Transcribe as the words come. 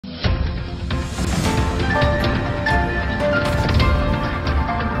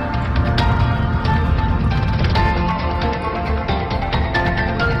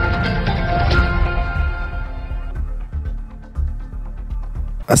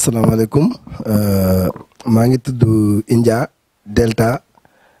asalaamaaleykum maa ngi tudd India Delta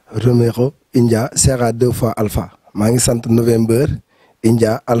Romero India Sierra 2 fois Alpha maa ngi sant November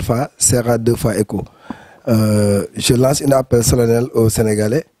India Alpha Sierra 2 fois Echo. Je lance un appel solennel aux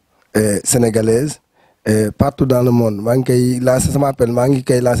Sénégalais et Sénégalaises et partout dans le monde maa ngi koy lancer sama appel maa ngi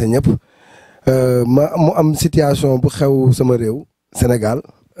koy lancer ñëpp mu am situation bu xew sama réew Sénégal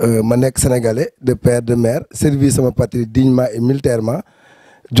ma nekk sénégalais de père de mère servir sama patrie dignement et militairement.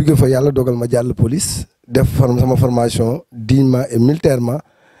 jóge fa yàlla dogal ma jàll police def sama formation dignement et militairement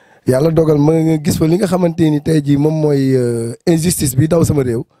yàlla dogal ma gis fa li nga xamante ni tey jii moom mooy injustice bi daw sama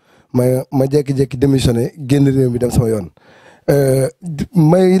réew ma jékki-jékki démissionné génn réew mi dem sama yoon.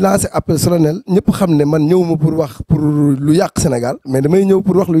 may lancé appel solennel ñëpp xam ne man ñëwuma pour wax pour lu yàq Sénégal mais damay ñëw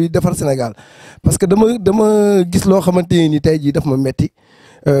pour wax luy defar Sénégal parce que dama gis loo xamante ni tey jii daf ma metti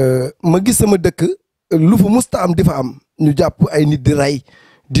ma gis sama dëkk lu fa musta am di fa am ñu jàpp ay nit di rey.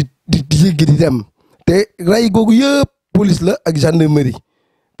 di yëggi di dem te ray googu yëpp police la ak gendarmerie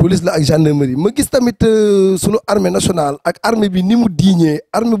ma gis tamit sunu armée nationale ak armée bi ni mu diiñee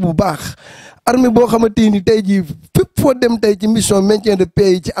armée bu baax armée boo xamante ni tey jii fépp foo dem tey ci mission maintien de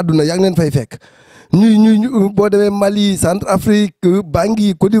paix yi ci àdduna yaa ngi leen fay fekk ñu boo demee Mali Centrafrique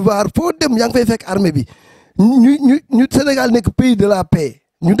Bangui Côte d'Ivoire foo dem yaa ngi fay fekk armée bi ñu Sénégal nekk pays de la paix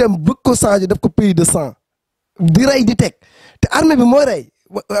ñu dem bëgg ko changer def ko pays de sang di rey di teg te armée bi mooy rey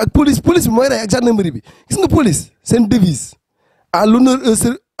ak police bi mooy rey ak gendarmerie bi gis nga police seen devise à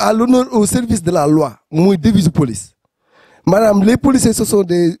l'honneur au service de la loi mooy devise police maanaam les policiers ce sont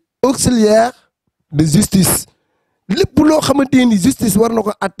des auxiliaires de justice lépp loo xamante ni justice war na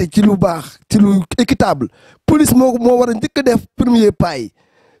ko àtte ci lu baax ci lu équitable police moo war a njëkk a def premier pas yi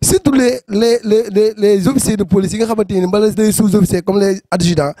surtout les officiers de police yi nga xamante ni mbala les sous-officiers comme les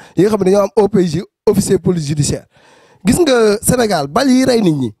adjudants yi nga xam ne dañoo am OPJ officier police judiciaire gis nga Sénégal bal yi rey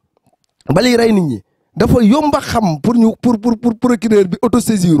nit ñi dafa yomba xam pour procureur bi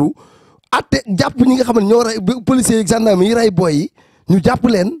autosaisiru atte jàpp ñi nga xam ne ñoo rey policiers yi gendarme yi rey boy yi ñu jàpp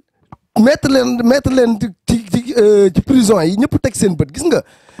leen mettre leen ci prison yi ñëpp teg seen bët gis nga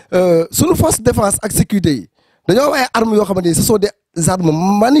suñu force de défense ak sécurité yi dañoo am ay armes yoo xamante ni ce sont des armes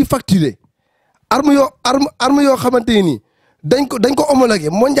manufacturées armes yoo xamante ni dañ ko homologué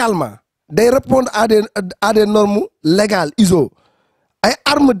mondialement day répondre à des normes légales ISO ay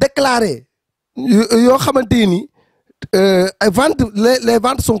armes déclarées yoo xamante ni ay ventes les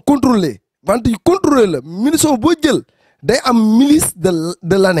ventes sont contrôlées ventes yi contrôlées la munition boo jël day am milice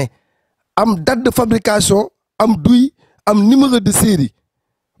de l'année am date de fabrication am douille am numéro de série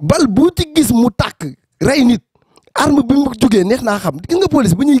bal bu ci gis mu tàkk rey nit arme bi mu jógee neex naa xam gis nga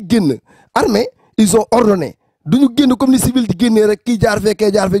police bu ñuy génn armée ils ont ordonné du ñu génn comme ni civil di génnee rek kii jaar fee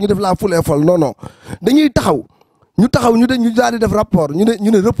kee jaar fee ñu def la foule et folle non dañuy taxaw ñu daal di def rapport ñu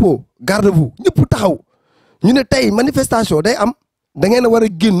ne repos garde-vous ñëpp taxaw ñu ne tey manifestation day am da ngeen a war a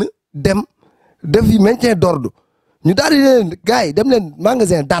génn dem def yi maintien d'ordre ñu daal di leen gars yi dem leen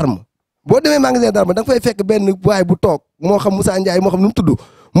magasin d'armes boo demee magasin d'armes da nga fay fekk benn waay bu toog moo xam Moussa Ndiaye moo xam nu mu tudd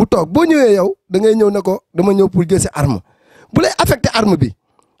mu toog boo ñëwee yow da ngay ñëw ne ko dama ñëw pour jël si arme bu lay affecté arme bi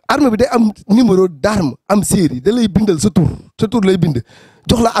day am numéro d'arme am série da lay bindal sa tur lay bind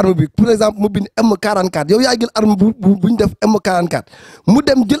jox la arme bi par exemple mu bind M44 yow yaa jël arme bu ñu def M44 mu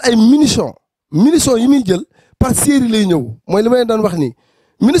dem jël ay munitions yi muy jël par série lay ñëw mooy li may doon wax nii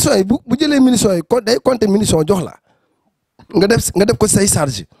munitions yi bu jëlee munitions yi day compter munitions jox la nga def ko say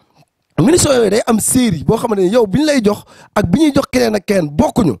charge munitions yooyu day am série boo xamante ne yow bi ñu lay jox ak bi ñuy jox keneen ak keneen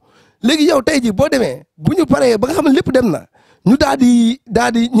bokkuñu léegi yow tey jii boo demee bu ñu paree ba nga xam ne lépp dem na ñu daal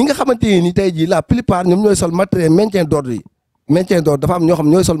di ñi nga xamante ni tey jii la plupart ñoom ñooy sol matériel maintien d'ordre yi maintien d'ordre dafa am ñoo xam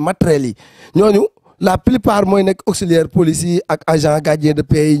ñooy sol matériel yi ñooñu la plupart mooy nekk auxiliaire police yi ak agent gardien de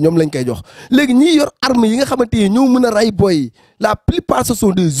paix yi ñoom lañ koy jox léegi ñiy yor armes yi nga xamante ni ñoo mën a rey boy yi la plupart ce sont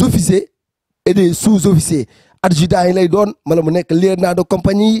des officiers et des sous-officiers adjudants yi lay doon mala mu nekk lieutenant de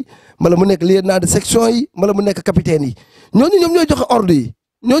compagnie yi mala mu nekk lieutenant de section yi mala mu nekk capitaine yi ñooñu ñoom ñooy joxe ordre yi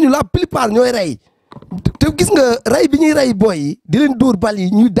ñooñu la plupart ñooy rey te gis nga rey bi ñuy rey boy yi di leen dóor bal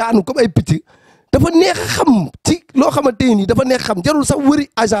yi ñuy daanu comme ay picc dafa neex xam ci loo xamante ni dafa neex xam jarul sax wëri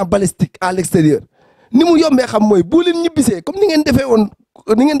agent balistique à l'extérieur ni mu yombee xam mooy boo leen ñibbisee comme ni ngeen defee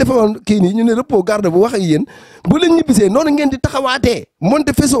woon kii nii ñu ne repos garde bu wax ak yéen boo leen ñibbisee noonu ngeen di taxawaatee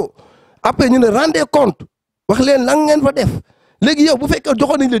monter faisceau après ñu ne rendez compte wax leen lan ngeen fa def léegi yow bu fekkee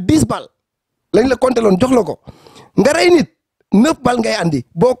joxoon nañ la 10 balles lañ la compté loon jox la ko nga rey nit 9 balles ngay andi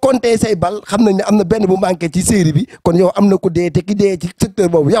boo compté say balles xam nañ ne am na benn bu manqué ci série bi kon yow am na ko dee te ki dee ci secteur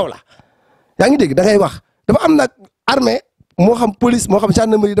boobu yow la yaa ngi dégg da ngay wax dafa am nag armée moo xam police moo xam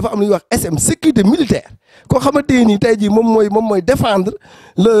gendarmerie dafa am lu ñuy wax SM sécurité militaire koo xamante ni tey jii moom mooy défendre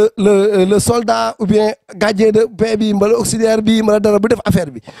le soldat ou bien gardien de paix bi mbala auxiliaire bi mbala dara bu def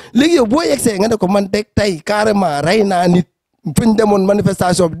affaire bi léegi yow boo yegsee nga ne ko man tey carrément rey naa nit fu ñu demoon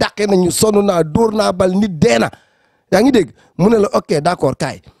manifestation bi dàqee nañu sonn naa dóor naa bal nit dee na yaa ngi dégg mu ne la ok d'accord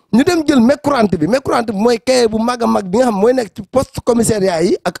kaay ñu dem jël mécourante bi mooy kaye bu mag a mag bi nga xam mooy nekk ci poste commissariat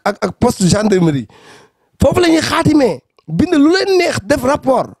yi ak poste gendarmerie foofu la ñuy xaatimee bind lu leen neex def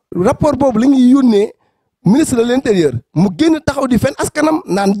rapport boobu la ñuy yónnee ministre de l'intérieur mu génn taxaw di fen askanam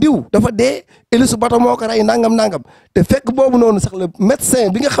naan diw dafa dee hélice bato moo ko rey nangam te fekk boobu noonu sax le médecin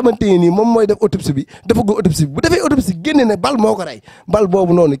bi nga xamante ni moom mooy def autopsie bi dafa go autopsie bi bu defee autopsie génne ne bal moo ko rey bal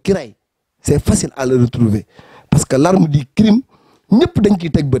boobu noonu ki rey c'est facile à le retrouver parce que l'arme du crime ñëpp dañ ciy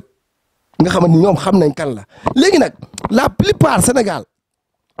teg bët nga xamante ñoom xam nañ kan la léegi nag la plupart Sénégal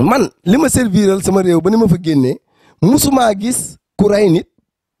man li ma serviral sama réew ba ni ma fa génnee musumaa gis ku rey nit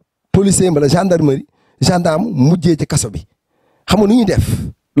policier mbala gendarmerie gendarme mujjee ci kaso bi xam nga nu ñuy def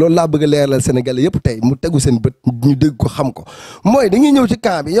loolu laa bëgg a leeralal Sénégalais yëpp tey mu tegu seen bët ñu dégg ko xam ko mooy dañuy ñëw ci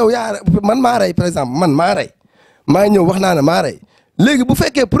camp bi yow man maa rey par exemple man maa rey maa ñëw wax naa ne maa rey léegi bu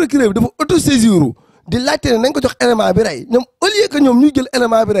fekkee procureur bi dafa autosaisiru di laajte ne nañ ko jox élément bi rey ñoom au lieu que ñoom ñuy jël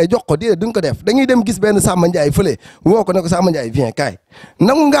élément bi rey jox ko déedéet duñ ko def dañuy dem gis benn Samba Ndiaye fële woo ko ne ko Samba Ndiaye viens kaay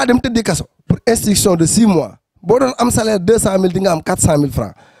nangu ngaa dem tëddi kaso pour instruction de 6 mois boo doon am salaire 200 000 di nga am 400 000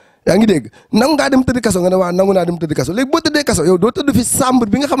 francs yaa ngi dégg nangu ngaa dem tëddi kaso nga ne waa nangu naa dem tëddi kaso léegi boo tëddee kaso yow doo tëdd fi chambre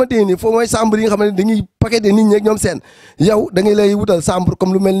bi nga xamante ne nii foofu mooy chambre yi nga xamante ne dañuy paqueté nit ñi ak ñoom seen yow da ngay lay wutal chambre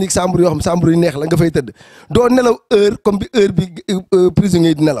comme lu mel ni chambre yoo xam chambre yu neex la nga fay tëdd doo nelaw heure comme bi heure bi prisonnier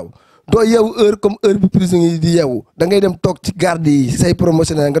yi di nelaw doo yeewu heure comme heure bi prisonnier yi di yeewu da ngay dem toog ci garde yi say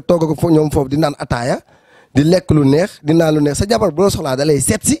promotionnaire nga toog ko ñoom foofu di naan ataaya di lekk lu neex di naan lu neex sa jabar bu la soxlaa da lay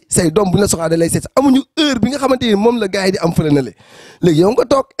seet si say doom bu la soxlaa da lay seet si amuñu heure bi nga xamante ni moom la gars yi di am fële na le léegi yow nga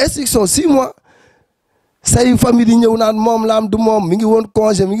toog instruction 6 mois say famille di ñëw naan moom la am du moom mi ngi woon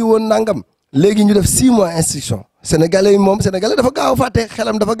congé mi ngi woon nangam léegi ñu def 6 mois instruction sénégalais yi moom sénégalais dafa gaaw a fàtte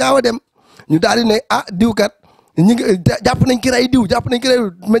xelam dafa gaaw a dem ñu daal di ne ah diwkat ñi ngi jàpp nañ ki rey diw jàpp nañ ki rey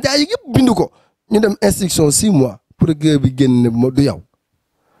médias yi yëpp bindu ko ñu dem instruction 6 mois procureur bi génn ne du yow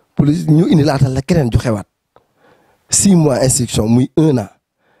police ñu indi laatal la keneen joxewaat 6 mois instruction muy 1 an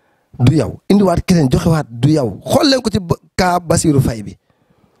du yow indiwaat keneen joxewaat du yow xool leen ko ci cas Bassirou Faye bi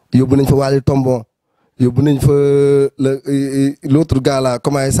yóbbu nañ fa Waly Tombon yóbbu nañ fa l'autre gars là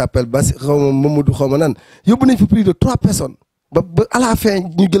comment il s'appelle xaw ma Mamadou xaw ma nan yóbbu nañ fa plus de 3 personnes ba à la fin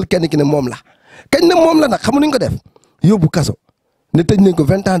ñu jël kenn ki ne moom la kañ ne moom la nag xam nañ ko def yóbbu kaso ne tëj nañ ko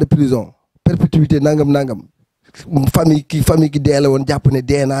 20 ans de prison perpétuité nangam famille ki dee la woon jàpp ne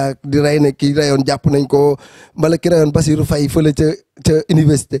dee naa di rey ne ki reyoon jàpp nañ ko mbala ki reyoon Bassirou Faye fële ca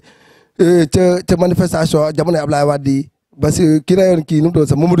université ca manifestation jamono Ablaye Wade yi Bassirou ki reyoon kii nu mu doon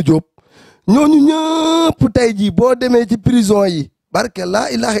sax Mamadou Diop ñooñu ñëpp tey jii boo demee ci prison yi barke laa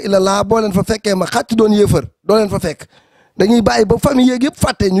ilaha illallah boo leen fa fekkee ma xàcc doon yéefar doo leen fa fekk dañuy bàyyi ba famille yeeg yëpp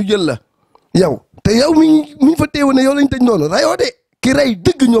fàtte ñu jël la yow te yow mi fa teewoon ne yow lañ tëj noonu rayoo de ki rey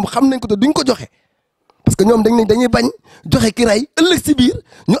dëgg ñoom xam nañ ko te duñ ko joxe parce que ñoom dañuy bañ joxe ki rey ëllëg si biir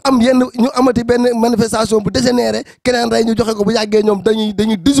ñu amati benn manifestation bu dégénéré keneen rey ñu joxe ko bu yàggee ñoom dañuy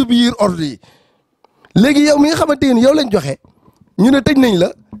désobéir ordre yi léegi yow mi nga xamante ni yow lañ joxe ñu ne tëj nañ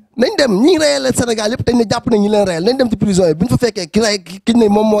la nañ dem ñi reyal Sénégal yëpp dañ ne jàpp nañ ñi leen reyal nañ dem ci prison yi bu ñu fa fekkee ki rey ki ne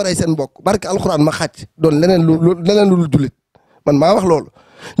moom moo rey seen mbokk barke alxuraan ma xàcc doon leneen lu jullit man maa wax loolu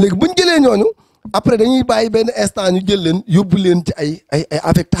léegi buñ jëlee ñooñu après dañuy bàyyi benn instant ñu jël leen yóbbu leen ci ay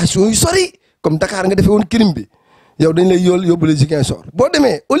affectation yu sori comme Dakar nga defee woon crime bi yow dañ lay yóbbu la Ziguinchor boo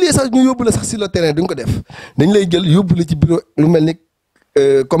demee au lieu sax ñu yóbbu la sax sur le terrain duñ ko def dañ lay jël yóbbu la ci bureau lu mel ni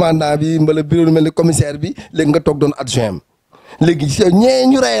commandant bi mbala bureau lu mel ni commissaire bi léegi nga toog doon adjoint léegi ñee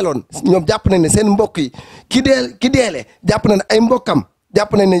ñu reyeloon ñoom jàpp nañ ne seen mbokk yi ki deele jàpp nañ ne ay mbokkam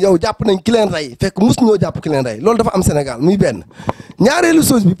jàpp nañ ne yow jàpp nañ ki leen rey fekk mus ñoo jàpp ki leen rey loolu dafa am Sénégal muy benn ñaareelu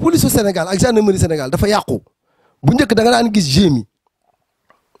chose bi police Sénégal ak gendarmerie Sénégal dafa yàqu bu njëkk da nga daan gis GMI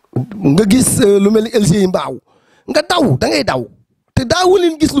nga gis lu mel ni LG yi mbaaw nga daw da ngay daw te daawul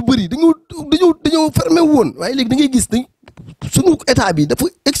leen gis lu bëri dañoo fermé woon waaye léegi da ngay gis sunu état bi dafa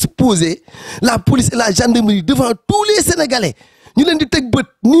exposer la police et la gendarmerie devant tous les Sénégalais ñu leen di teg bët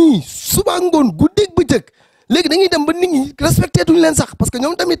nii suba ngoon guddeeg bëccëg léegi dañuy dem ba nit ñi respecté tuñu leen sax parce que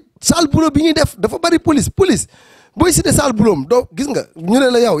ñoom tamit sale boulot bi ñuy def dafa bari police booy cité sale boulot doo gis nga ñu ne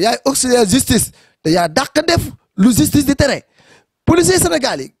la yow yaay auxiliaire justice te yaa dàq def lu justice di tere policier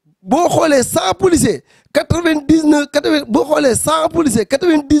Sénégal yi boo xoolee 100 policiers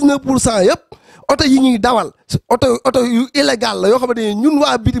 99% yëpp oto yi ñuy dawal oto yu illégal la yoo xamante ne ñun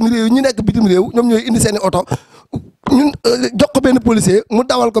waa bitim réew ñu nekk bitim réew ñoom ñooy indi seen i oto ñun jox ko benn policier mu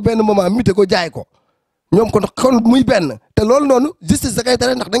dawal ko benn moment mité ko jaay ko ñoom kon muy benn te loolu noonu justice da koy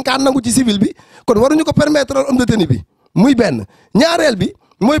tere ndax dañ kaa nangu ci civil bi kon waruñu ko permettre homme de tenue bi muy benn ñaareel bi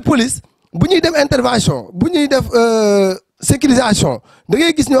mooy police bu ñuy dem intervention bu ñuy def sécurisation da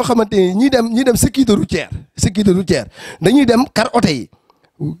ngay gis ñoo xamante ni ñiy dem sécurité routière dañuy dem kar oto yi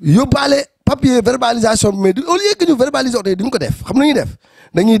yóbbaale papier verbalisation bi mais au lieu que ñu verbaliser oto yi duñ ko def xam nañuy def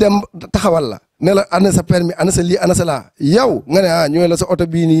dañuy dem taxawal la ne la ana sa permis ana sa lii ana sa laa yow nga ne ñooy la sa oto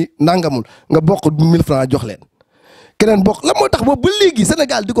bii nii nangamul nga bokk 1000 francs jox leen keneen bokk la moo tax boobu ba léegi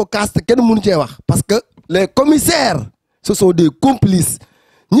Sénégal di ko kaas te kenn mënu cee wax parce que les commissaires ce sont des complices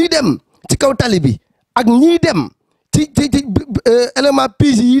ñiy dem ci kaw tali bi ak ñiy dem ci élément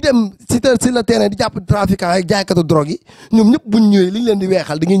PJ yi dem si la terrain di jàpp trafiquant ak jaaykatu drogue yi ñoom ñëpp buñ ñëwee li ñu leen di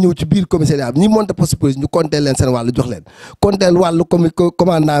weexal da ngay ñëw ci biir commissariat bi ñi monté poste police ñu compté leen seen wàllu jox leen compté wàllu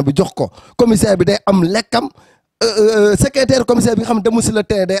commandant bi jox ko commissaire bi day am lekkam secrétaire commissaire bi nga xam ne demul si la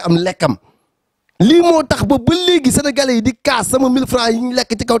terrain day am lekkam lii moo tax ba léegi sénégalais yi di kaas sama 1000 francs yi ñu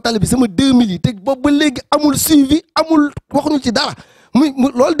lekk ci kaw tali bi sama 2000 yi te ba léegi amul suivi amul waxuñu ci dara muy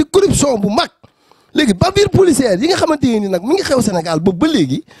loolu di corruption bu mag léegi bavure policière yi nga xamante ni nag mi ngi xew Sénégal ba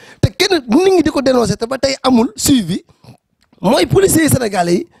léegi te kenn nit ñi di ko dénoncer te ba tey amul suivi mooy policiers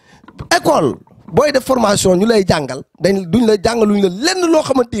sénégalais yi école booy def formation ñu lay jàngal duñ la jàngaluñ la lenn loo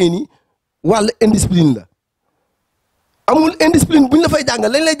xamante ni wàllu indiscipline la amul indiscipline buñ la fay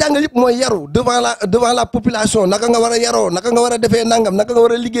jàngal lañ lay jàngal yëpp mooy yaru devant la population naka nga war a yaroo naka nga war a defee nangam naka nga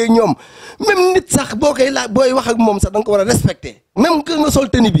war a liggéey ñoom même nit sax boo koy booy wax ak moom sax da nga ko war a respecter même que nga sol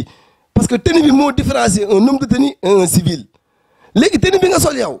tenue bi parce que tenue bi moo différencier un homme de tenue et un civil léegi tenue bi nga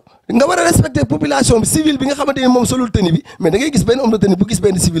sol yow nga war a respecter population bi civil bi nga xamante ni moom solul tenue bi mais da ngay gis benn homme de tenue bu gis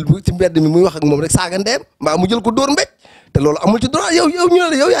benn civil bu ci mbedd mi muy wax ak moom rek saaga ndeem mbaa mu jël ko dóor mbéj te loolu amul ci droit yow ñu ne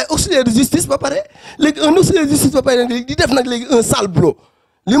la yow yaay auxiliaire de justice ba pare léegi un auxiliaire de justice ba pare di def nag léegi un sale boulot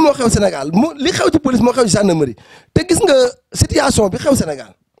li moo xew Sénégal li xew ci police moo xew ci gendarmerie te gis nga situation bi xew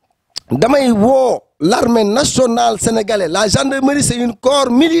Sénégal damay woo l'armée nationale sénégalaise la gendarmerie c'est un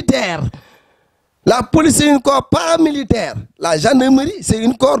corps militaire la police c'est un corps paramilitaire la gendarmerie c'est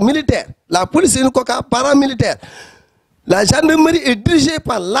un corps militaire la police c'est un corps paramilitaire la gendarmerie est dirigée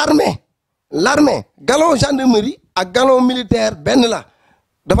par l'armée galon gendarmerie ak galon militaire benn la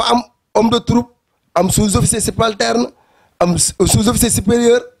dafa am homme de troupe am sous-officier subalterne am sous-officier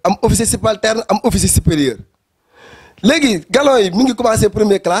supérieur am officier subalterne am officier supérieur léegi galon yi mi ngi commencé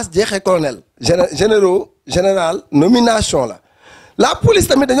première classe jeexee colonel général nomination la police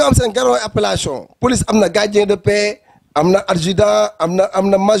tamit dañoo am seen galon appellation police am na gardien de paix am na adjudant am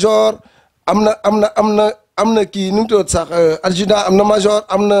na major am na kii nu mu tudd sax adjudant am na major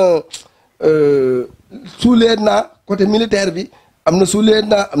am na sous-lieutenant côté militaire bi am na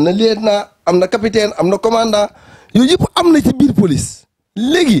sous-lieutenant am na lieutenant am na capitaine am na commandant yooyu yëpp am na ci biir police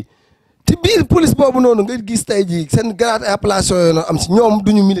léegi ci biir police boobu noonu nga gis tey jii seen grade et appellation yooyu noonu am si ñoom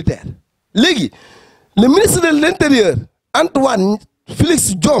duñu militaire léegi le ministre de l'intérieur Antoine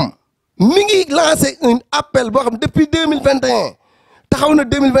Felix Diom mi ngi lancé un appel boo xam depuis 2021 taxaw na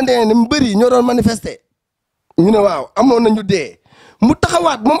 2021 ne mbëri ñoo doon manifester ñu ne waaw amoon nañu dee mu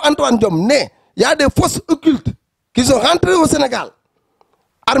taxawaat moom Antoine Diom ne y a des forces occultes qui sont rentrées au Sénégal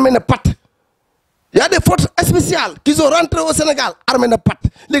armée na pat y a des forces spéciales qui sont rentrées au Sénégal armée na pat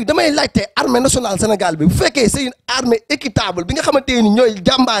léegi damay laajte armée nationale Sénégal bi bu fekkee c'est une armée équitable bi nga xamante ni ñooy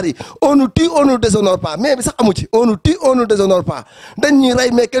jàmbaar yi on nous tue on nous déshonore pas mais bi sax amu ci on nous tue on nous déshonore pas dañ ñuy rey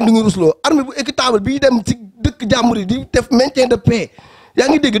mais kenn du ñu rusloo armée bu équitable bi dem ci dëkk jàmbur yi di def maintien de paix yaa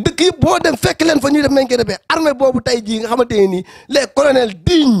ngi dégg dëkk yëpp boo dem fekk leen fa ñuy def maintien de paix armée boobu tey jii nga xamante ne nii les colonels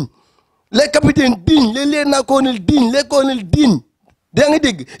dignes les capitaines dignes les lieutenants-colonels dignes les colonels dignes yaa ngi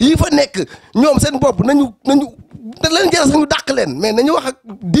dégg yi fa nekk ñoom seen bopp nañu da leen jaral sax ñu dàq leen mais nañu wax ak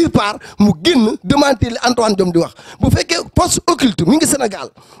dire part mu génn démentir li Antoine Diom di wax bu fekkee force occulte mi ngi Sénégal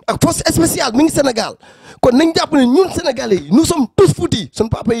ak force spéciale mi ngi Sénégal kon nañ jàpp ne ñun Sénégalais yi nous sommes tous foutus suñu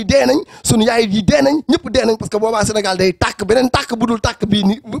papa yi dee nañ suñu yaay yi dee nañ ñëpp dee nañ parce que boobaa Sénégal day tàkk beneen tàkk bu dul tàkk bii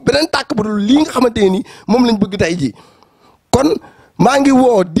nii beneen tàkk bu dul lii nga xamante ne nii moom lañ bëgg tey jii kon maa ngi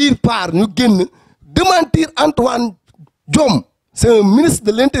woo dire part ñu génn démentir Antoine Diom c'est un ministre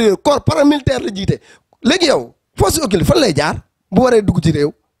de l'intérieur corps paramilitaire la jiite léegi yow force occulte fan lay jaar bu waree dugg ci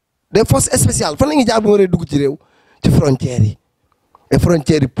réew des forces spéciales fan la ñuy jaar bu waree dugg ci réew ci frontières yi et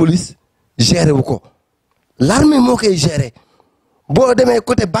frontières yi police géré wu ko l'armée moo koy géré boo demee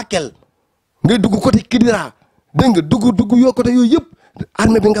côté Bakel ngay dugg côté Kidira dégg nga dugg yoo côté yooyu yëpp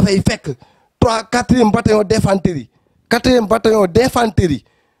armée bi nga fay fekk 4e bataillon d'infanterie 4e bataillon d'infanterie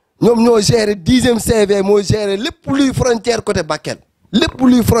ñoom ñoo géré 10e CV moo géré lépp luy frontière côté Bakel lépp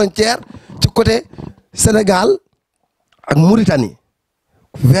luy frontière ci côté Sénégal ak Mauritanie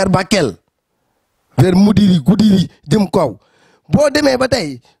vers Bakel vers Moudiri Goudiri jëm kaw boo demee ba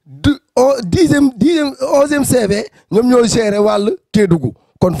tey 11e CV ñoom ñoo géré wàll Kédougou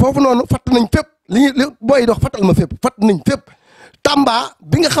kon foofu noonu fatt nañ fépp li booy dox fattal ma fépp fatt nañ fépp Tamba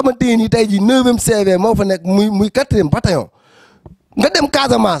bi nga xamante ni tey jii 9e CV moo fa nekk muy 4e bataillon nga dem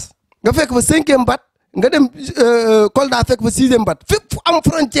Casamance nga fekk fa 5e bat nga dem Kolda fekk fa 6e bat fépp fu am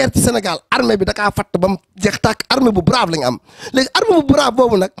frontière ci Sénégal armée bi da kaa fatt ba mu jeex tàkk armée bu brave la ñu am léegi armée bu brave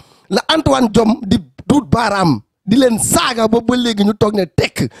boobu nag la Antoine Diom di duut baaraam di leen saaga ba léegi ñu toog ne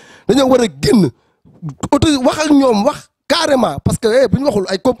tekk dañoo war a génn wax ak ñoom wax carrément parce que bu ñu waxul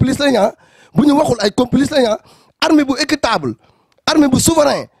ay complice lañ bu ñu waxul ay complice lañ armée bu équitable armée bu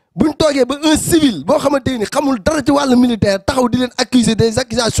souverain bu ñu toogee ba un civil boo xamante ni xamul dara ci wàllu militaire taxaw di leen accuser des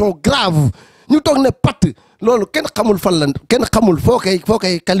accusations graves ñu toog ne patt loolu kenn xamul fan la kenn xamul foo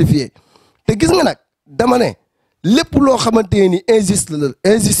koy qualifié te gis nga nag dama ne lépp loo xamante ni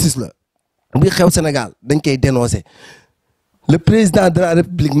injustice la bi xew Sénégal dañ koy dénoncer le président de la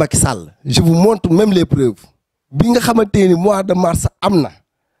République Macky Sall je vous montre même les preuves bi nga xamante ni mois de mars am na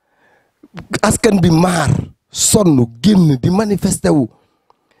askan bi maar sonn génn di manifester wu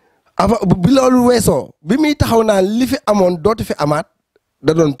avant bi loolu weesoo bi muy taxaw naan li fi amoon dootu fi amaat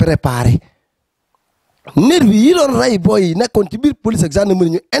da doon préparer nervi yi doon rey booy yi nekkoon ci biir police ak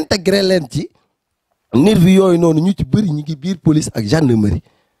gendarmerie ñu intégré leen ci nervi yooyu noonu ñu ci bëri ñu ngi biir police ak gendarmerie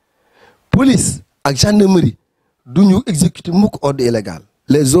police ak gendarmerie du ñu exécuter mukk ordre illégal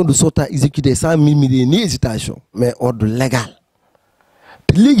les ordres sont à exécuter sans murmurer ni hésitation mais ordre légal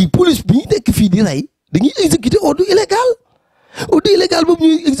te léegi police bi ñu nekk fii di rey dañuy exécuter ordre illégal boobu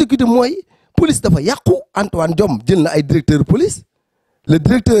ñuy exécuter mooy police dafa yàqu Antoine Diom jël na ay directeur police le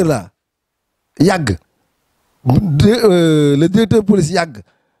directeur là yàgg le directeur police yàgg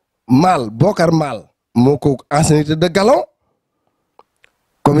Mal Bokar Mal moo ko ancienneté de galon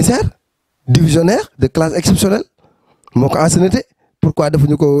commissaire divisionnaire de classe exceptionnelle moo ko ancienneté pourquoi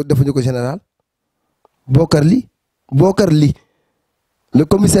defuñu ko général Bokar Li le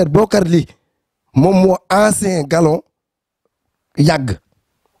commissaire Bokar Li moom moo ancien galon yàgg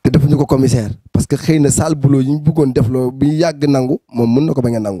te defuñu ko commissaire parce que xëy na sale boulot yi ñu bëggoon def loo bi yàgg nangu moom mën na ko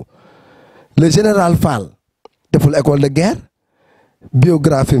bañ a nangu le général Fall deful école de guerre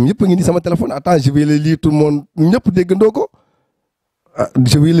biographie am yëpp a ngi ni sama téléphone attends je vais le lire tout le monde ñëpp déggandoo ko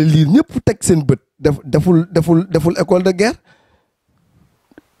je vais le lire ñëpp teg seen bët deful école de guerre.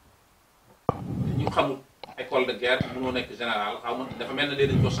 ñu xamul école de guerre mënoo nekk général xaw ma dafa mel ne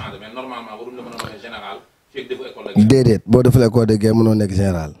léegi dañu ko changé mais normalement warul la mën a waxee général fii ak defu école de guerre. déedéet boo deful école de guerre mënoo nekk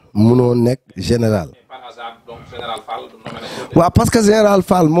général mënoo nekk général. par hasard donc général Fall. waaw parce que général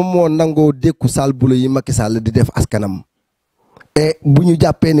Fall moom moo nangoo dékku sale boulot yi Macky Sall di def askanam. et bu ñu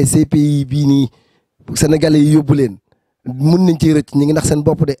jàppee ne CPI bii nii sénégalais yi yóbbu leen mun nañ ci rëcc ñi ngi nax seen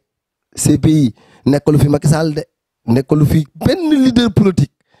bopp de CPI nekkalu fi Macky Sall de nekkalu fi benn leader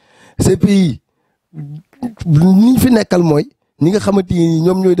politique CPI ñi fi nekkal mooy ñi nga xamante ni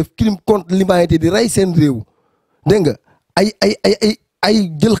ñoom ñooy def crime contre l'humanité di rey seen réew dégg nga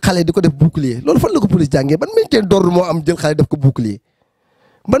ay jël xale di ko def bouclier loolu fan la ko police jàngee ban maintien d'ordre moo am jël xale def ko bouclier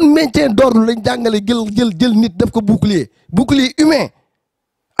ban maintien d'ordre lañ jàngale jël nit def ko bouclier humain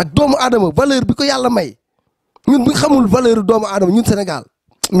ak doomu aadama valeur bi ko yàlla may ñun bu xamul valeur doomu aadama ñun Sénégal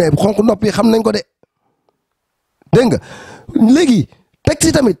mais xonk nopp yi xam nañ ko de dégg nga léegi teg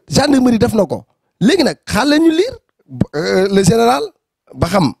ci tamit gendarmerie def na ko léegi nag xaale ñu lire le général ba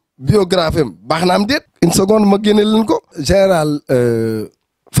xam biographie am baax na am déet une seconde ma génne leen ko général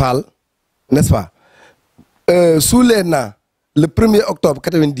Fall n'est-ce pas suulee naa le 1er octobre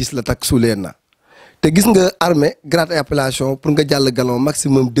 90 la takk suulee naa te gis nga armée grade et appellation pour nga jàll galon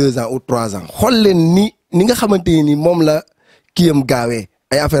maximum 2 ans ou 3 ans xool leen ni nga xamante ni moom la kiyam gaawee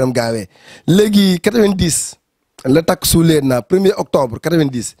ay affaire am gaawee léegi 90 la takk suulee naa 1er octobre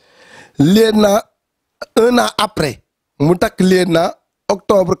 90 leen naa 1 an après mu takk leen naa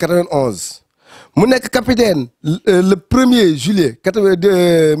octobre 91 mu nekk capitaine le 1er juillet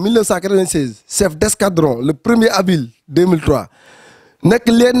 1996 chef d'escadron le 1er avril 2003 nekk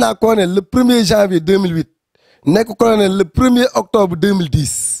lieutenant colonel le 1er janvier 2008 nekk colonel le 1er octobre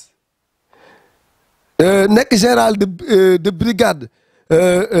 2010 nekk général de brigade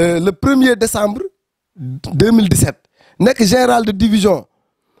le 1er décembre 2017 nekk général de division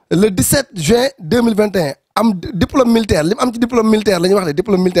le 17 juin 2021 am diplôme militaire li mu am ci diplôme militaire la ñuy wax ne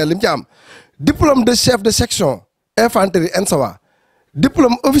diplôme militaire li mu ci am diplôme de chef de section infanterie NSAWA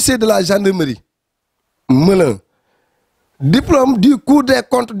diplôme officier de la gendarmerie Melun diplôme du cours des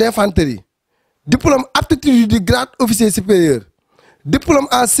comptes d'infanterie diplôme aptitude du grade officier supérieur diplôme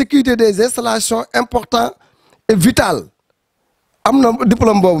en sécurité des installations importantes et vitales am na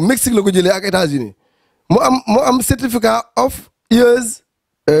diplôme boobu Mexique la ko jëlee ak États-Unis mu am certificat of years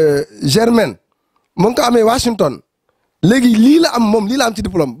germain mu ngi ko amee Washington léegi lii la am moom lii la am ci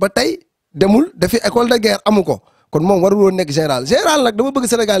diplôme ba tey demul dafi école de guerre amu ko kon moom warul woon nekk général nag dama bëgg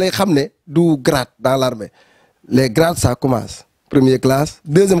Sénégalais yi xam ne du grade dans l'armée les grades ça commence première classe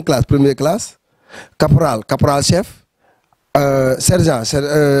deuxième classe première classe caporal chef sergent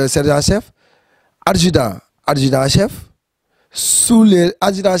chef adjudant chef sous les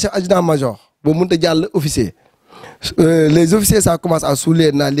adjudant chef adjudant major boo mënut a jàll officier les officiers ça commence à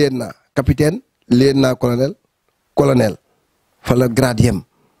sous-lieutenant capitaine lieutenant colonel fa la grade yem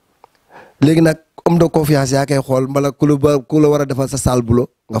léegi nag homme de confiance yaa koy xool mbala ku la war a defal sa sale boulot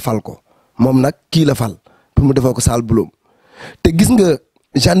nga fal ko moom nag kii la fal pour mu defal ko sale boulot te gis nga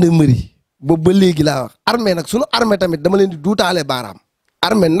gendarmerie boobu ba léegi laa wax armée nag sunu armée tamit dama leen di duutaale baaraam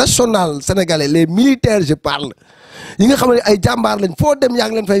armée nationale sénégalais les militaires je parle yi nga xam ne ay jàmbaar lañ foo dem yaa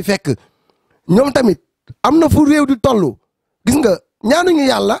ngi leen fay fekk ñoom tamit am na fu réew di toll gis nga ñaanuñu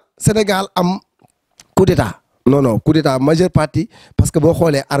yàlla Sénégal am coup d'état non coup d'état majeure partie parce que boo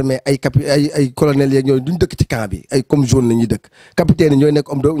xoolee armée ay colonels yeeg ñooñu duñ dëkk ci camp bi ay comme jaune la ñuy dëkk capitaine yi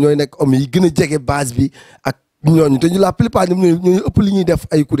ñooy nekk homme yi gën a jege base bi ak ñooñu te ñu la plupart ñoom ñooy ëpp li ñuy def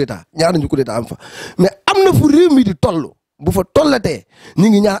ay coup d'état ñaanuñu coup d'état am fa mais am na fu réew mi di toll bu fa tollatee ñu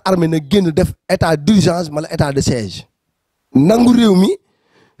ngi ñaar armée na génn def état d'urgence wala état de siège nangu réew mi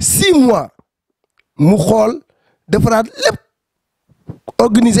 6 mois mu xool defaraat lépp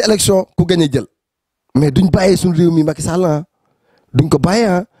organiser élection ku gañ a jël mais duñ bàyyee suñu réew mi Macky Sall duñ ko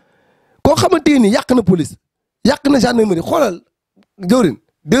bàyyee koo xamante ni yàq na police yàq na gendarmerie xoolal jawrin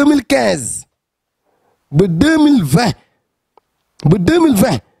 2015 ba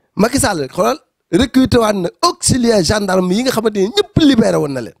 2020 Macky Sall xoolal recruté waat na auxiliaire gendarme yi nga xamante ni ñëpp libéré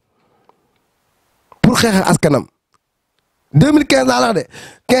woon na leen pour xeex askanam 2015 laa la wax de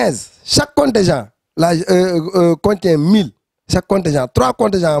 15 chaque contingent la contient 1000 chaque contingent 3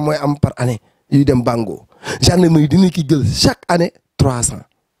 contingents mooy am par année yuy dem Bango gendarmerie dina ki jël chaque année 300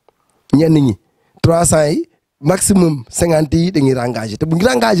 ñenn ñi 300 yi maximum 50 yi dañuy engagé te bu ñu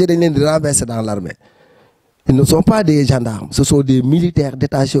engagé dañ leen di renverser dans l'armée ils ne sont pas des gendarmes ce sont des militaires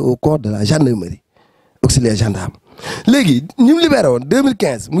détachés au corps de la gendarmerie auxiliaire gendarme léegi ñu mu libéré woon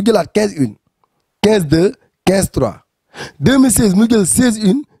 2015 mu jëlaat 15-1 15-2 15-3 2016 mu jël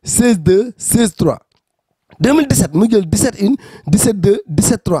 16-1 16-2 16-3 2017 mu jël 17-1 17-2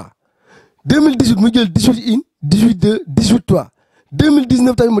 17-3 2018 mu jël 18-1 18-2 18-3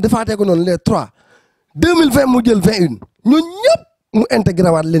 2019 tamit mu defaatee ko noonu les 3 2020 mu jël 21 ñooñu ñëpp mu intégré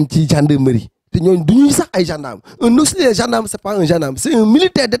waat leen ci gendarmerie te ñooñu du ñuy sax ay gendarme un auxiliaire gendarme c'est pas un gendarme c'est un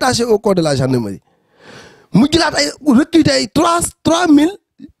militaire détaché au corps de la gendarmerie mu jëlaat ay recruter ay 3000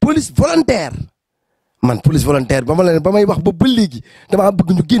 police volontaire man police volontaire ba may wax ba léegi damaa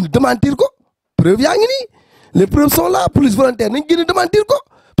bëgg ñu génn démentir ko preuve yaa ngi nii les preuves sont là police volontaire nañ génn démentir ko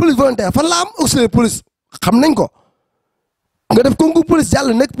police volontaire fan la am auxiliaire police xam nañ ko nga def concours police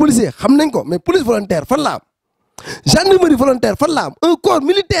yàlla nekk policier xam nañ ko mais police volontaire fan la am gendarmerie volontaire fan la am un corps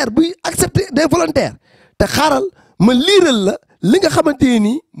militaire buy accepter des volontaires te xaaral ma liiral la li nga xamante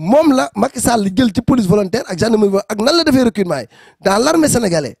ni moom la Macky Sall jël ci police volontaire ak gendarmerie ak nan la defee recrutement yi dans l'armée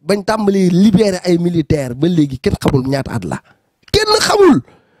sénégalaise bañ tàmbali libérer ay militaires ba léegi kenn xamul ñaata at la kenn xamul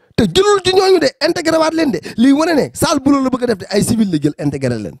te jëlul ci ñooñu de intégré waat leen de lii wane ne sale boulot la bëgg a def de ay civil la jël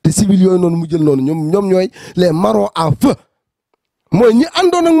intégré leen te civil yooyu noonu mu jël noonu ñoom ñooy les marrons à feu mooy ñi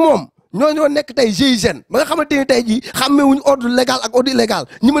àndoon ak moom ñoo nekk tey GIGN ba nga xamante ni tey jii xàmmewuñu ordre légal ak ordre illégal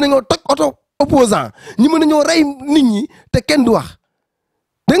ñi mën nañoo toj oto opposant ñi mën nañoo rey nit ñi te kenn du wax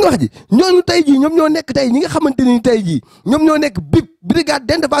dégg nga wax ji ñooñu tey jii ñoom ñoo nekk tey ñi nga xamante ni tey jii ñoom ñoo nekk BIP brigade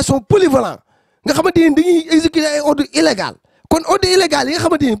d'intervention polyvalent nga xamante ni dañuy exécuter ay ordre illégal kon ordre illégal yi nga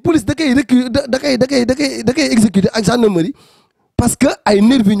xamante ni police da koy exécuter ak gendarmerie parce que ay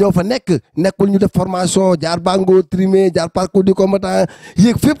nervis ñoo fa nekkul ñu def formation jaar Bango trimé jaar parcours du combattant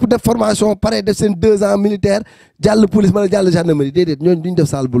yéeg fépp def formation pare def seen 2 ans militaire jàll police wala jàll gendarmerie déedéet ñooñu duñ def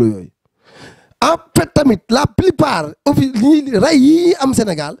sale boulot yooyu. en fait tamit la plupart ñi rey yi am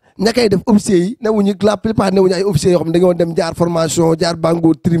Sénégal ña koy def officiers yi newuñu la plupart newuñu ay officiers yoo xam ne dañoo dem jaar formation jaar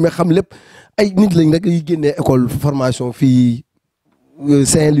Bango trimé xam lépp ay nit lañ rek yi génnee école formation fii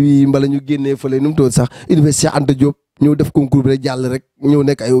Saint-Louis mbala ñu génnee fële nu mu tudd sax université Anta Diop. ñëw def concours bi rek jàll rek ñëw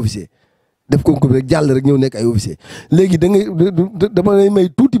nekk ay officier def concours bi rek jàll rek ñëw nekk ay officier léegi dama lay may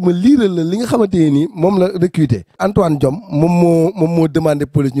tuuti ma liiral la li nga xamante ne nii moom la recruter Antoine Diom moom moo demandé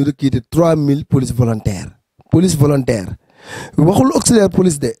police ñu recruter 3000 police volontaire waxul auxiliaire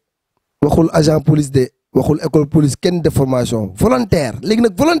police de waxul agent police de waxul école police kenn def formation volontaire léegi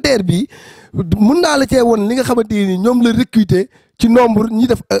nag volontaire bi mun naa la cee woon li nga xamante ne nii ñoom la recruter ci nombre ñi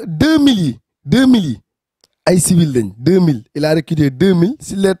def 2000 yi 2000 yi ay civil lañ 2000 il a recruté 2000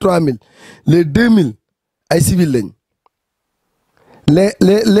 sur les 3000 les 2000 ay civil lañ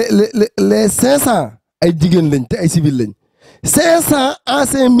les 500 ay jigéen lañ te ay civil lañ 500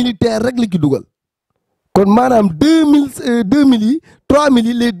 anciens militaires rek la ci dugal kon maanaam 2000 yi 3000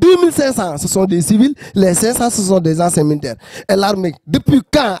 yi les 2500 ce sont des civils les 500 ce sont des anciens militaires et l'armée depuis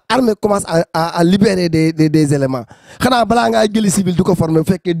quand armée commence à libérer des éléments xanaa balaa ngaa jëli civil di ko former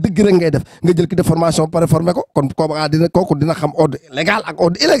bu fekkee dëgg rek ngay def nga jël ki def formation pare former ko kon kooku dina xam ordre légal ak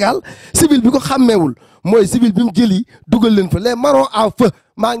ordre illégal civil bi ko xàmmeewul mooy civil bi mu jëli dugal leen fa les marrons à feu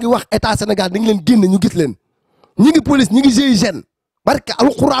maa ngi wax état Sénégal dañu leen génne ñu gis leen ñi ngi police ñi ngi GIGN barke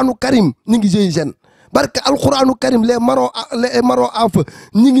alxuraanu karim ñi ngi GIGN barke alxuraanu karim les marrons à feu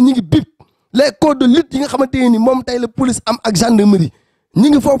ñi ngi bip les codes de lutte yi nga xamante ni moom tey la police am ak gendarmerie ñi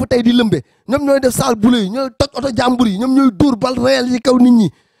ngi foofu tey di lëmbe ñoom ñooy def sale boulot yi ñooy toj oto jàmbur yi ñoom ñooy dóor bal réel yi kaw nit ñi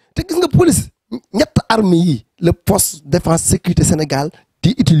te gis nga police ñett armée yi le poste défense sécurité Sénégal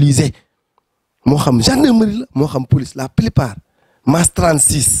di utiliser moo xam gendarmerie la moo xam police la plupart masse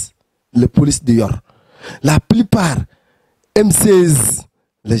 36 le police di yor la plupart M16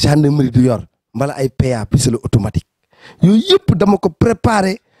 le gendarmerie di yor mbala ay PA pistolet automatique yooyu yëpp dama ko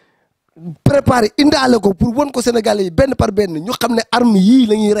préparé indaale ko pour won ko Sénégalais yi benn par benn ñu xam ne armes yii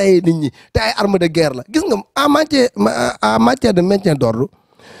la ñuy reyee nit ñi te ay armes de guerre la gis nga en matière de maintien d'ordre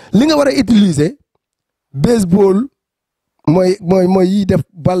li nga war a utiliser baseball mooy yi def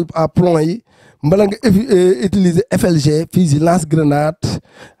balle à plomb yi mbala nga utiliser FLG fusil lance-grenade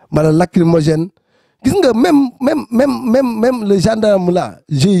mbala lacrymogène gis nga même le gendarme là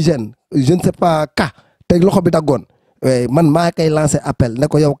GIGN je ne sais pas ka te loxo bi daggoon man maa koy lancé appel ne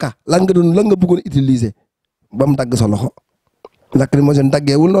ko yow ka lan nga bëggoon utiliser ba mu dagg sa loxo lacrymogène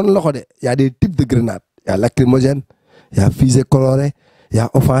daggeewul noonu loxo de y a des types de grenades y a lacrymogène y a fusée colorée y a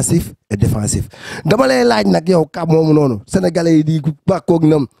offensif et défensif dama lay laaj nag yow ka moomu noonu sénégalais yi di bàkkoog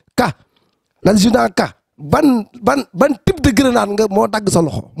ñoom ka l'adjudant ka ban type de grenade nga moo dagg sa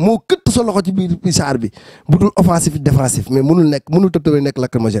loxo moo këtt sa loxo ci biir char bi bu dul offensif défensif mais mënul tëb nekk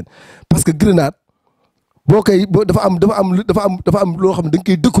lacrymogène parce que grenade dafa am loo xam ne da nga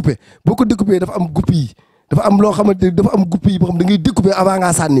koy découper boo ko découper dafa am gupp yi dafa am loo xamante dafa am gupp yi boo xam da ngay découper avant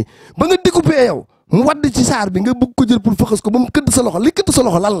ngaa sànni ba nga découper yow mu wadd ci char bi nga bëgg ko jël pour fëxas ko ba mu këtt sa loxo li këtt sa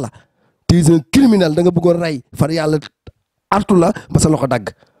loxo lan la tu es un criminel da nga bëggoon rey far yàlla artu la ba sa loxo dagg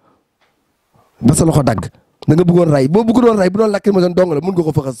da nga bëggoon rey boo bëggoon rey bu doon lacrymogène dong la mun nga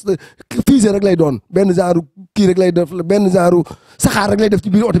ko fëxas fusée rek lay doon benn genre kii rek lay def benn genre saxaar rek lay def ci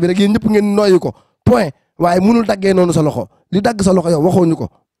biir oto bi rek yéen ñëpp ngeen noyyi ko point waaye munul daggee noonu sa loxo li dagg sa loxo yow waxooñu ko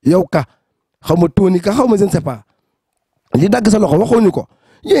yow ka xaw ma tóoni ka xaw ma je ne sais pas li dagg sa loxo waxooñu ko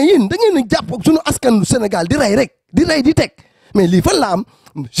yéen da ngeen jàpp suñu askan Sénégal di rey rek di rey di teg mais lii fan la am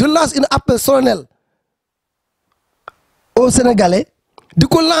je lance une appel solennel aux Sénégalais di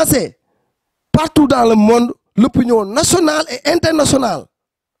ko lancer partout dans le monde l'opinion nationale et internationale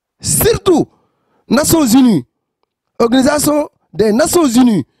surtout Nations Unies organisation des Nations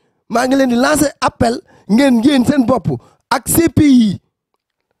Unies maa ngi leen di lancer appel ngeen seen bopp ak CPI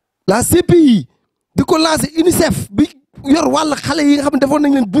la CPI di ko lancer UNICEF bi yor wàll xale yi nga xam ne defoon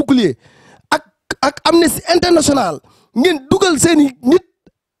nañ leen bouclier ak Amnesty International ngeen dugal seeni nit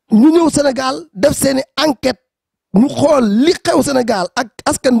ñu ñëw Sénégal def seeni enquête ñu xool li xew Sénégal ak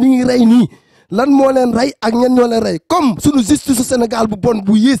askan bi ñuy rey nii lan moo leen rey ak ñen ñoo leen rey comme suñu justice su Sénégal bu bon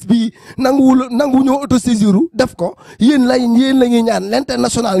bu yées bi nangu ñoo autosaisir def ko yéen la ñuy ñaan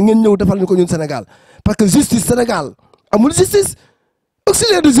l'international ngeen ñëw defal ñu ko ñun Sénégal parce que justice Sénégal amul justice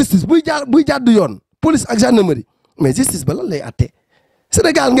auxiliaire de justice buy jàdd yoon police ak gendarmerie mais justice ba lan lay atte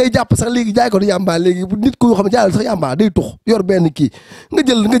Sénégal ngay jàpp sax léegi jaay ko di yàmbaa léegi nit ku xam ne jaayal sax yàmbaa day tux yor benn kii nga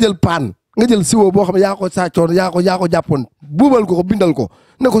jël paan nga jël siwo boo xam ne yaa ko sàccoon yaa ko jàppoon buubal ko bindal ko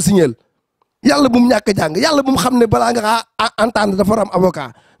ne ko signeel yàlla bu mu ñàkk jàng yàlla bu mu xam ne balaa nga xaa entendre dafa war am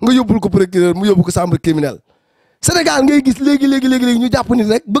avocat nga yóbbul ko procureur mu yóbbu ko chambre criminelle Sénégal ngay gis léegi ñu jàpp nit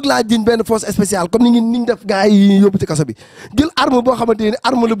rek bëgg laa jiñ benn force spéciale comme ni ñu def gars yi yóbbu ci kaso bi jël arme boo xamante ni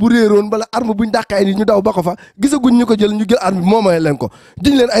arme la bu réeroon bala arme buñ dàqaay ni ñu daw ba ko fa gisaguñ ñu ko jël ñu jël arme bi moomale leen ko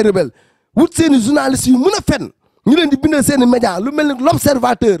jiñ leen ay rebelle wut seeni journalistes yu mën a fen ñu leen di bindal seeni média lu mel ni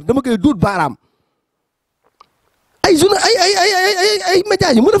l'observateur dama koy duut baaraam ay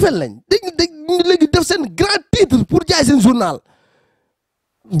médias yu mën a fen lañ léegi def seen grand titre pour jaay seen journal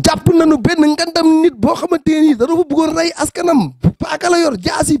jàpp nañu benn ngandam nit boo xamante ni da dafa bëggoon rey askanam paaka la yor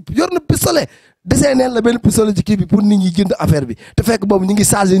jaasi yor na pistolet desee neen la benn pistolet ci kii bi pour nit ñi jënd affaire bi te fekk boobu ñu ngi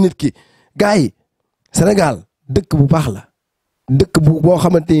chargé nit ki gars yi Sénégal dëkk bu baax la dëkk boo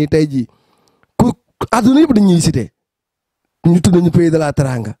xamante ni tey jii ku àdduna yëpp dañuy cité ñu tudd ñu pays de la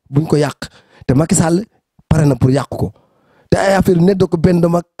Teranga buñ ko yàq te Macky Sall pare na pour yàq ko te ay affaire ne da ko benn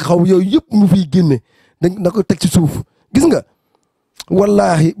dama xaw yooyu yëpp mu fiy génne da ko teg ci suuf gis nga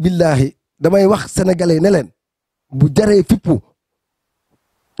wallahi billahi damay wax sénégalais ne leen bu jaree fippu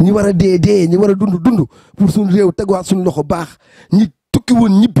ñi war a dee ñi war a dund pour suñu réew teguwaat suñu loxo baax ñi tukki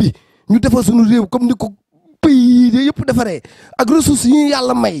woon ñibbi ñu defar suñu réew comme ni ko pays yi yëpp defaree ak ressources yi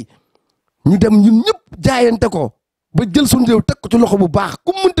yàlla may ñu dem ñun ñëpp jaayante ko ba jël suñu réew teg ko ci loxo bu baax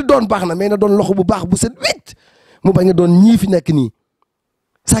ku mënti doon baax na mais na doon loxo bu baax bu set wecc mu bañ a doon ñii fi nekk nii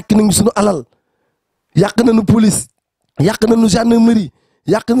sàkk nañu suñu alal yàq nañu police yàq nañu gendarmerie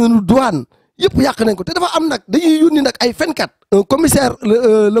yàq nañu douane yëpp yàq nañ ko te dafa am nag dañuy yónni nag ay fenkat un commissaire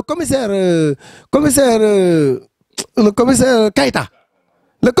le commissaire Keïta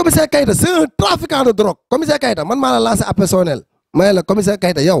c'est un trafiquant de drogue commissaire Keïta man maa la lancé appel personnel may la commissaire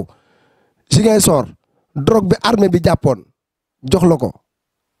Keïta yow Ziguinchor drogue bi armée bi jàppoon jox la ko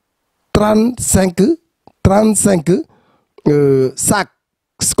 35 sac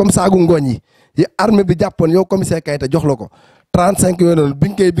comme saagu ngooñ yi armée bi jàppoon yow commissaire Keïta jox la ko 35 yooyu noonu bi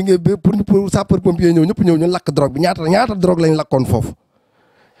nga pour sapeur pompier ñëw ñëpp ñëw ñu lakk drogue bi ñaata drogue lañ lakkoon foofu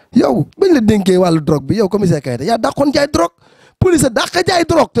yow bañ la dénkee wàllu drogue bi yow commissaire Keïta yaa dàqoon jaay drogue police dàq jaay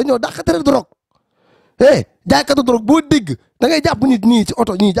drogue te ñoo dàq tere drogue jaaykatu drogue boo dégg da ngay jàpp nit nii ci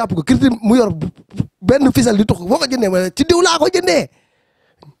oto ñii jàpp ko critique mu yor benn ficelle di tux foo ko jëndee ma ci diw laa ko jëndee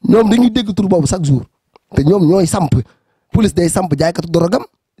ñoom dañuy dégg tur boobu chaque jour te ñoom ñooy samp police day samp jaaykatu drogam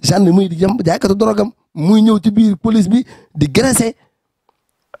gendarmerie di samp jaaykatu drogam muy ñëw ci biir police bi di graisser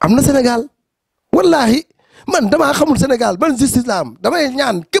am na Sénégal wallahi man damaa xamul Sénégal ban justice la am damay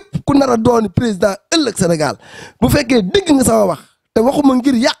ñaan képp ku nar a dooni président ëllëg Sénégal bu fekkee dégg nga sama wax te waxuma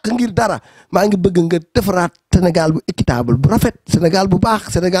ngir yàq ngir dara maa ngi bëgg nga defaraat Sénégal bu équitable bu rafet Sénégal bu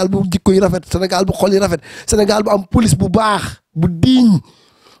baax Sénégal bu jikko yi rafet Sénégal bu xol yi rafet Sénégal bu am police bu baax bu digne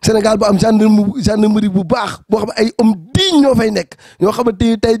Sénégal bu am gendarmerie bu baax boo xam ne ay homme digne ñoo fay nekk ñoo xamante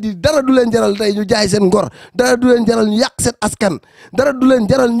ni tey di dara du leen jaral tey ñu jaay seen ngor dara du leen jaral ñu yàq seen askan dara du leen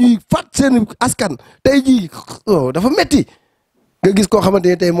jaral ñuy faat seen askan tey jii dafa metti nga gis koo xamante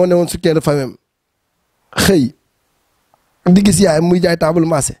ni tey moo ne woon soutien de famille xëy di gis yaay muy jaay table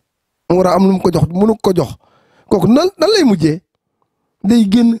marché mu war a am lu mu ko jox mënu ko jox kooku nan lay mujjee day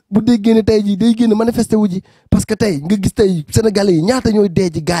génn bu dee génne tey jii day génn manifester wu ji parce que tey nga gis tey sénégalais yi ñaata ñooy dee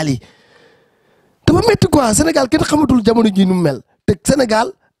ci gaal yi dafa métti quoi Sénégal kenn xamatul jamono jii nu mu mel te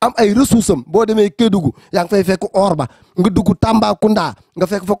Sénégal am ay ressources am boo demee Kédougou yaa ngi fay fekk or ba nga dugg Tambacounda nga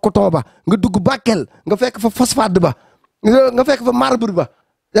fekk fa coton ba nga dugg Bakel nga fekk fa phosphate ba nga fekk fa marbre ba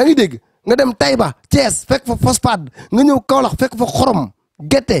yaa ngi dégg nga dem Taïba Thiès fekk fa phosphate nga ñëw Kaolack fekk fa xorom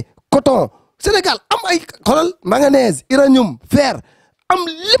gerte coton Sénégal am ay xolal manganèse uranium fer am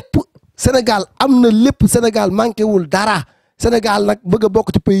lépp Sénégal am na lépp Sénégal manqué wul dara Sénégal nag bëgg a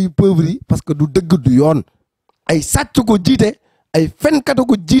bokk ci pays pauvres yi parce que du dëgg du yoon ay sàcc ko jiite ay fenkat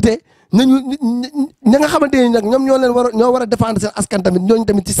ko jiite ña nga xamante ni nag ñoom ñoo war a défendre seen askan tamit ñooñu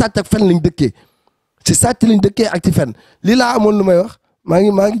tamit ci sàcc ak fen lañ dëkkee ci sàcc lañ dëkkee ak ci fen lii laa amoon lu may wax maa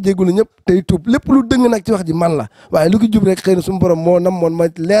ngi jégalu ñëpp tey tuub lépp lu dëng nag ci wax ji man la waaye lu ko jub rek xëy na suñu borom moo namoon ma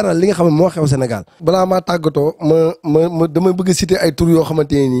leeral li nga xam ne moo xew Sénégal. balaa maa tàggatoo ma dama bëgg a citer ay tur yoo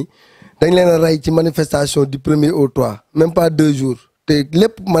xamante ne nii dañ leen a rey ci manifestation du 1er au 3 même pas 2 jours te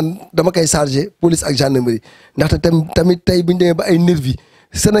lépp man dama koy chargé police ak gendarmerie ndaxte tamit tey bu ñu demee ba ay nervis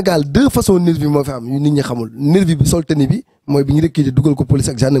Sénégal 2 façons nervis moo fi am yu nit ñi xamul nervis bi sol tenue bi mooy bi ñu recruté dugal ko police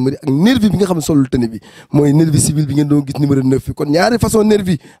ak gendarmerie ak nervis bi nga xam ne solul tenue bi mooy nervis civil bi ngeen doon gis numéro 9 bi kon ñaari façon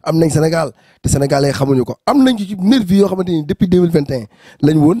nervis am nañ Sénégal te sénégalais xamuñu ko am nañ ci nervis yoo xamante ni depuis 2021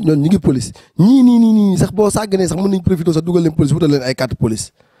 lañ woon ñoon ñu ngi police ñii nii sax boo sàgganee sax mën nañ profité sax dugal leen police wutal leen ay carte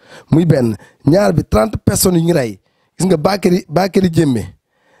police muy benn ñaar bi 30 personnes yu ñu rey gis nga Bakary Diémé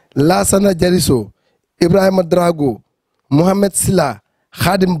Lassana Diarisso Ibrahima Drago Mohamed Silla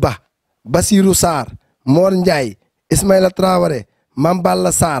Khadim Ba Basirou Sarr Mor Ndiaye Ismaïla Traoré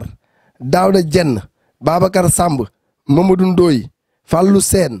Mamballa Sarr Daouda Dieng Babacar Samb Mamadou Ndoye Fallou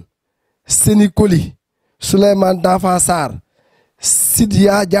Sène Séni Koli Souleymane Dafa Sarr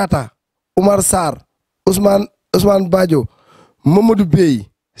Sidia Diatta Oumar Sarr Ousmane Badio Mamadou Bey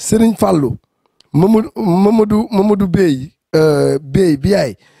Serigne Fallou Mamadou Bey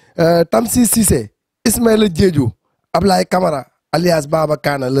Biaye Tamsi Cissé Ismaïla Diédhiou Ablaye Camara alias Baba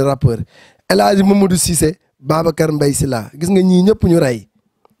Kana le rappeur El Hadji Mamadou Cissé Babacar Mbaye Sylla gis nga ñii ñëpp ñu rey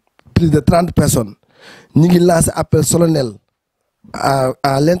plus de 30 personnes ñi ngi lancé appel solennel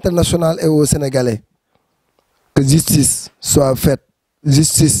à l'international et aux Sénégalais que justice soit faite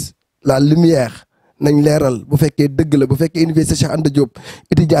justice la lumière nañ leeral bu fekkee dëgg la bu fekkee université Cheikh Anta Diop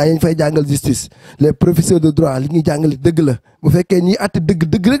étudiants yi ñu fay jàngal justice les professeurs de droit li ñuy jàngale dëgg la bu fekkee ñiy àtte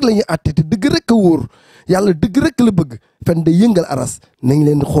dëgg rek la ñuy àtte te dëgg rek a wóor yàlla dëgg rek la bëgg fen day yëngal aras nañ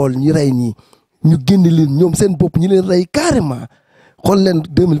leen xool ñi rey ñii ñu génn leen ñoom seen bopp ñi leen rey carrément xool leen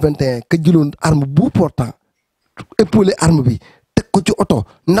 2021 ka jëloon arme bu portant épaulé arme bi teg ko ci oto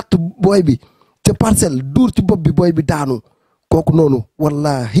natt booy bi ca parcelle dóor ci bopp bi booy bi daanu kooku noonu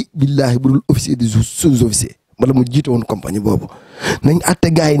wallahi billahi bu dul officier de sous-officier wala mu jiite woon compagnie boobu nañ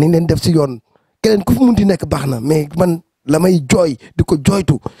atte gars yi nañ leen def si yoon keneen ku fi munti nekk baax na mais man la may jooy di ko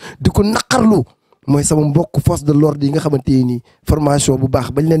jooytu di ko naqarlu mooy sama mbokk force de l'ordre yi nga xamante ni formation bu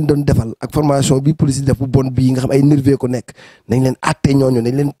baax bañ leen doon defal ak formation bi police def bu bon bii nga xam ay nervis ko nekk nañ leen atte ñooñu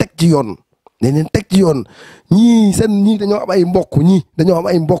nañ leen teg ci yoon nañ leen teg ci yoon ñii seen ñii dañoo am ay mbokk ñii dañoo am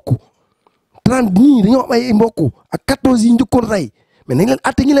ay mbokk 30 ñii dañoo am ay mbokk ak 14 yi njëkkoon rey mais nañ leen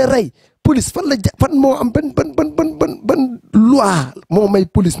atte ñi leen rey police fan la fan moo am ban loi moo may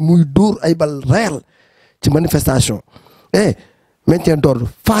police muy dóor ay bal réel ci manifestation maintien d'ordre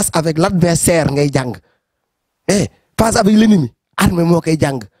face avec l'adversaire ngay jàng face avec l'ennemi armée moo koy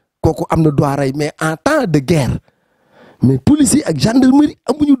jàng kooku am na droit rey mais en temps de guerre mais policier ak gendarmerie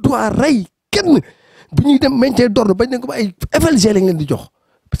amuñu droit rey kenn bu ñuy dem maintien d'ordre bañ ne ko ba ay FLG lañ leen di jox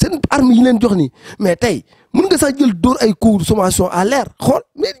seen arme yi leen jox nii mais tey mun nga sax jël dóor ay coups de sommation à l'air xool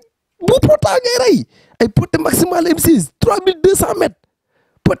mais bu pourtant ngay rey ay portée maximale M6 3200 mètres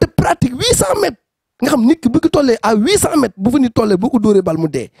portée pratique 800 mètres nga xam nit ki bëgg tollee à 800 mètres bu fa ni tollee boo ko dóoree bal mu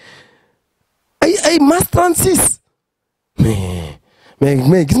dee ay masse 36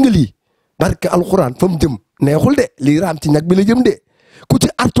 mais gis nga lii barke alxuraan fa mu jëm neexul de lii raam ci ñag bi la jëm de ku ci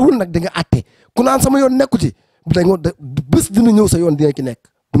artuwul nag di nga àtte ku naan sama yoon nekku ci dañoo bés dina ñëw sa yoon dina ci nekk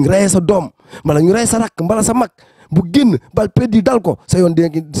bu ñu reyee sa doom mbala ñu rey sa rakk mbala sa mag bu génn bal perdu dal ko sa yoon dina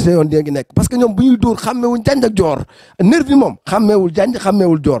ngi nekk parce que ñoom bu ñuy dóor xàmmeewuñ janj ak joor nervi moom xàmmeewul janj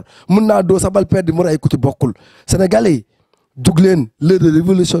xàmmeewul joor mun naa dóor sa bal perdu mu rey ku ci bokkul sénégalais yi jug leen l'heure de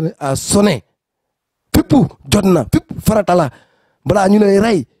révolution a sonné fippu jot na fipp farata la balaa ñu lay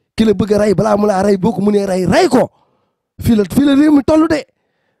rey ki la bëgg a rey balaa mu laa rey boo ko mënee rey ko fii la réew mi toll de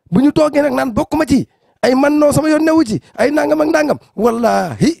bu ñu toogee nag naan bokk ma ci ay man noo sama yoon newu ci ay nangam ak nangam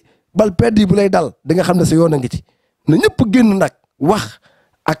wallahi bal perdu bu lay dal da nga xam ne sa yoon a ngi ci na ñëpp génn nag wax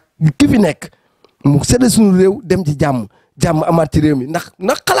ak ki fi nekk mu sedd suñu réew dem ci jàmm amaat ci réew mi ndax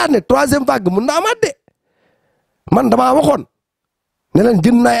xalaat ne troisième vague mun na amaat de man damaa waxoon ne leen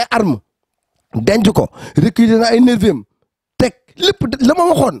jënd naa ay arme denc ko recruter na ay nervis teg lépp la ma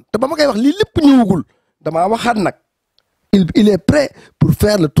waxoon te ba ma koy wax lii lépp ñëwagul damaa waxaat nag il est prêt pour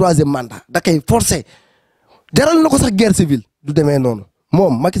faire le troisième mandat da koy forcer jaral na ko sax guerre civile du demee noonu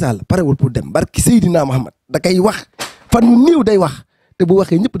moom Macky Sall parewul pour dem barki Seydina Mohamed da koy wax fan yu néew day wax te bu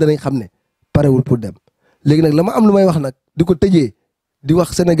waxee ñëpp danañ xam ne parewul pour dem léegi nag la ma am lu may wax nag di ko tëjee di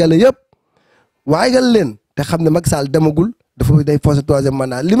wax sénégalais yëpp waagal leen te xam ne Macky Sall demagul dafa day forcer troisième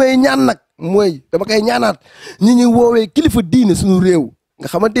mandat li may ñaan nag mooy dama koy ñaanaat ñi ñuy woowee kilifa diine suñu réew nga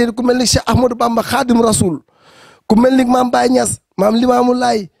xamante ne ku mel ni Cheikh Ahmadou Bamba Khadim Rasoul ku mel ni maam Baye Niass maam Limamou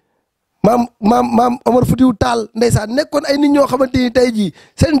Laye maam Omar Foutiyou Tall ndeysaan nekkoon ay nit ñoo xamante ni tey jii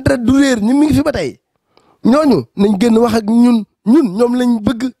seen deret du réer ñu mi ngi fi ba tey ñooñu nañ génn wax ak ñun ñoom lañ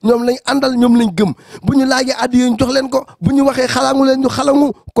bëgg ñoom lañ àndal ñoom lañ gëm bu ñu laajee addiya ñu jox leen ko bu ñu waxee xalangu leen ñu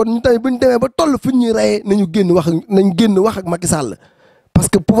xalangu kon ñu tamit bu ñu demee ba toll fu ñuy reyee nañu génn wax ak Macky Sall parce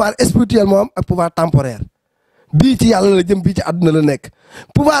que pouvoir spirituel moo am ak pouvoir temporaire bii ci yàlla la jëm bii ci àdduna la nekk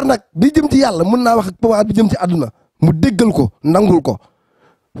pouvoir nag bi jëm ci yàlla mën naa wax ak pouvoir bi jëm ci àdduna mu déggal ko nangul ko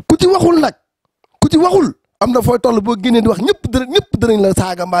ku ci waxul nag ku ci waxul am na fooy toll boo génnee di wax ñëpp danañ la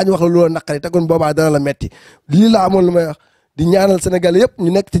saaga mbaa ñu wax la loola naqari te kon boobaa dana la metti lii laa amoon lu may wax di ñaanal Sénégal yëpp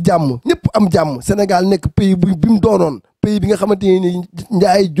ñu nekk ci jàmm ñëpp am jàmm Sénégal nekk pays bi mu doonoon pays bi nga xamante ni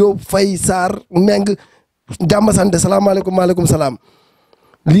Ndiaye Diop Faye Sarr Meng jàmm sant salaamaaleykum maaleykum salaam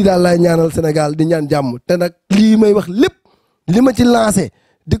lii daal laay ñaanal Sénégal di ñaan jàmm te nag lii may wax lépp li ma ci lancé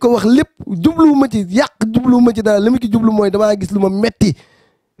di ko wax lépp jubluwu ma ci yàq jubluwu ma ci dara li ma ci jublu mooy damaa gis lu ma metti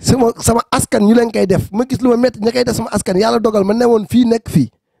sama askan ñu leen koy def ma gis lu ma metti ña koy def sama askan yàlla dogal ma newoon fii nekk fii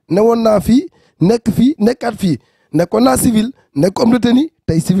newoon naa fii nekk fii nekkaat fii nekkoon naa civil nekk homme de tenue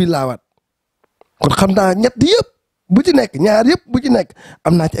tey civil laa waat kon xam naa ñett yëpp bu ci nekk ñaar yëpp bu ci nekk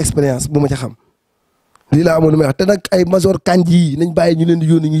am naa ci expérience bu ma ci xam lii laa amoon lu may wax te nag ay major Kandji yi nañ bàyyi ñu leen di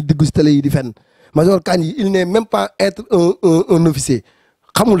yónni ñuy déggu si télé yi di fenn major Kandji il n'est même pas être un officier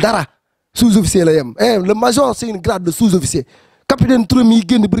xamul dara sous-officier la yem le major c'est une grade de sous-officier capitaine Touré mi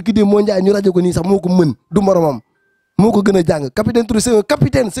génn brigadier moo Ndiaye ñu rajo ko nii sax moo ko mën du moromam moo ko gën a jàng capitaine Touré c'est un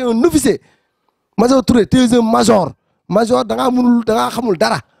capitaine c'est un officier major Touré tu es un major da ngaa xamul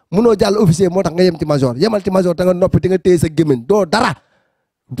dara munoo jàll officier moo tax nga yem ci major yemal ci major te nga noppi te nga téye sa gémmiñ doo dara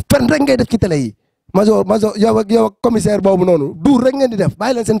fen rek ngay def ci télé yi major yow ak commissaire boobu noonu duur rek ngeen di def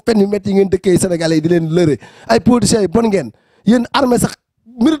bàyyi leen seen fen yu métti yi ngeen dëkkee Sénégalais yi di leen lëre ay politiciens yi bon ngeen yéen armée sax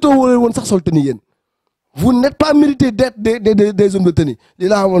mérité woon sax sol tenue yéen vous n'êtes pas mérité d'être des hommes de tenue li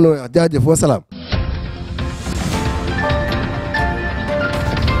laa amoon na wax jaajëf wa salaam